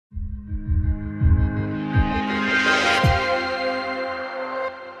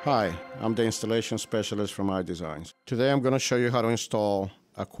Hi, I'm the installation specialist from Eye Designs. Today I'm going to show you how to install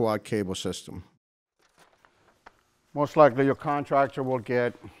a quad cable system. Most likely your contractor will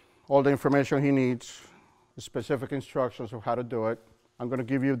get all the information he needs, the specific instructions of how to do it. I'm going to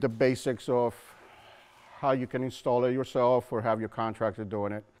give you the basics of how you can install it yourself or have your contractor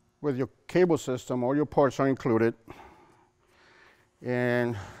doing it. With your cable system, all your parts are included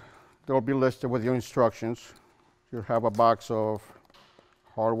and they'll be listed with your instructions. You'll have a box of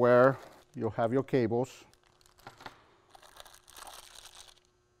hardware, you'll have your cables,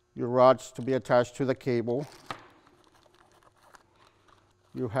 your rods to be attached to the cable,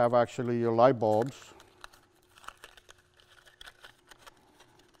 you have actually your light bulbs,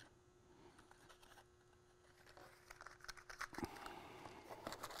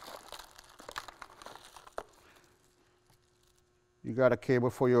 you got a cable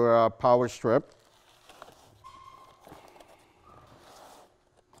for your power strip,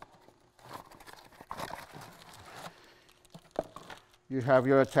 you have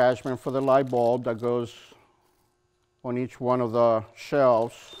your attachment for the light bulb that goes on each one of the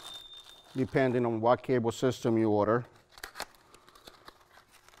shelves, depending on what cable system you order.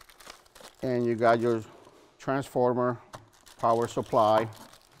 And you got your transformer power supply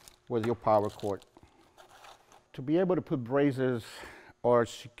with your power cord. To be able to put braces or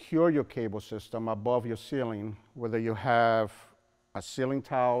secure your cable system above your ceiling, whether you have a ceiling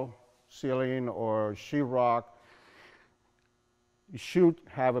tile ceiling or sheetrock, you should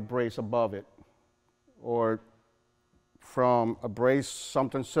have a brace above it, or from a brace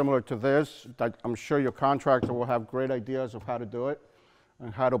something similar to this that I'm sure your contractor will have great ideas of how to do it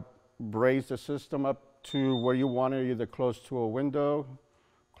and how to brace the system up to where you want it, either close to a window,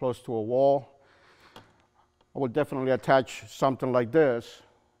 close to a wall. I would definitely attach something like this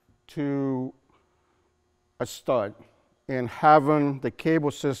to a stud, and having the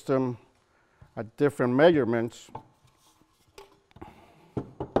cable system at different measurements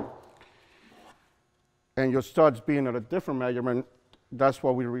and your studs being at a different measurement, that's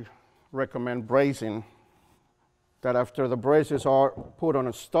what we recommend bracing. That after the braces are put on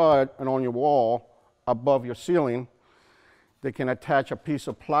a stud and on your wall above your ceiling, they can attach a piece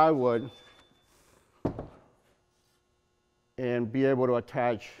of plywood and be able to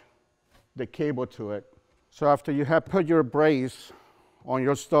attach the cable to it. So after you have put your brace on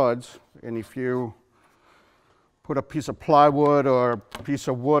your studs, and if you put a piece of plywood or a piece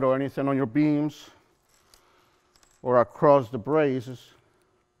of wood or anything on your beams or across the braces,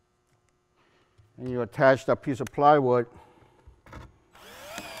 and you attach that piece of plywood,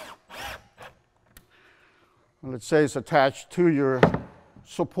 and let's say it's attached to your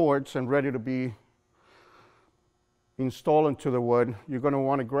supports and ready to be installed into the wood, you're going to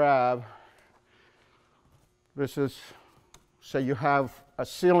want to grab, this is, say you have a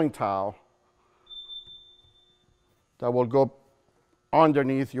ceiling tile that will go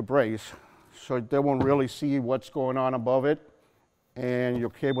underneath your brace, so they won't really see what's going on above it, and your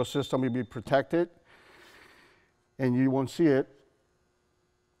cable system will be protected and you won't see it,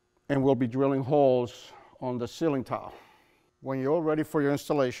 and we'll be drilling holes on the ceiling tile. When you're all ready for your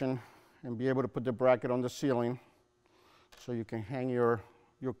installation and be able to put the bracket on the ceiling so you can hang your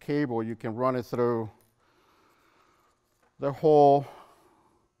cable, you can run it through the hole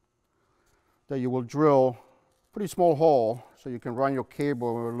that you will drill, pretty small hole, so you can run your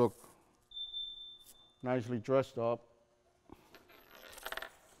cable and it will look nicely dressed up.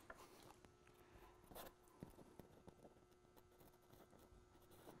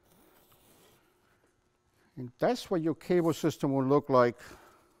 And that's what your cable system will look like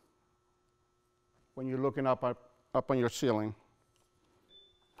when you're looking up on your ceiling.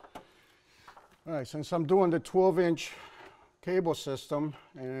 All right, since I'm doing the 12-inch cable system,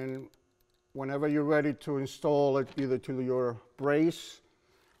 and whenever you're ready to install it either to your brace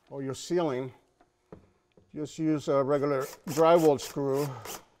or your ceiling, just use a regular drywall screw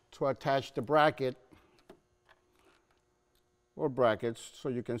to attach the bracket or brackets so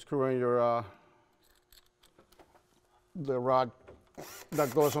you can screw in your the rod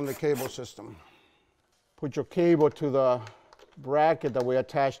that goes on the cable system. Put your cable to the bracket that we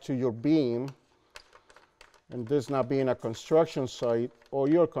attach to your beam, and this not being a construction site or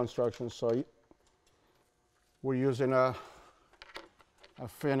your construction site, we're using a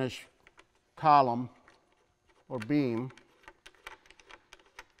finished column or beam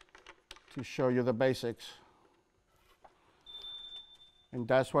to show you the basics. And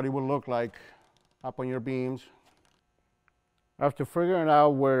that's what it will look like up on your beams. After figuring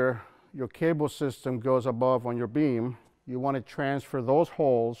out where your cable system goes above on your beam, you want to transfer those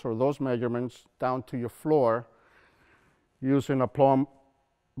holes or those measurements down to your floor using a plumb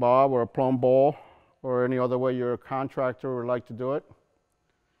bob or a plumb ball or any other way your contractor would like to do it,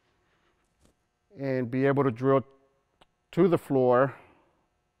 and be able to drill to the floor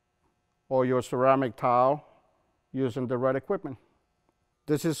or your ceramic tile using the right equipment.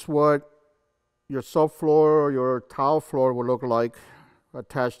 This is what your subfloor or your tile floor will look like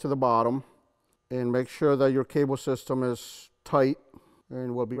attached to the bottom. And make sure that your cable system is tight,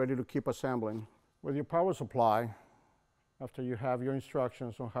 and we'll be ready to keep assembling. With your power supply, after you have your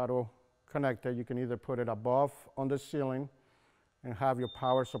instructions on how to connect it, you can either put it above on the ceiling and have your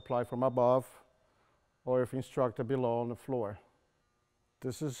power supply from above, or if instructed, below on the floor.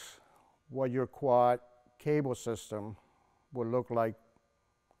 This is what your quad cable system will look like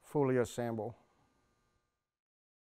fully assembled.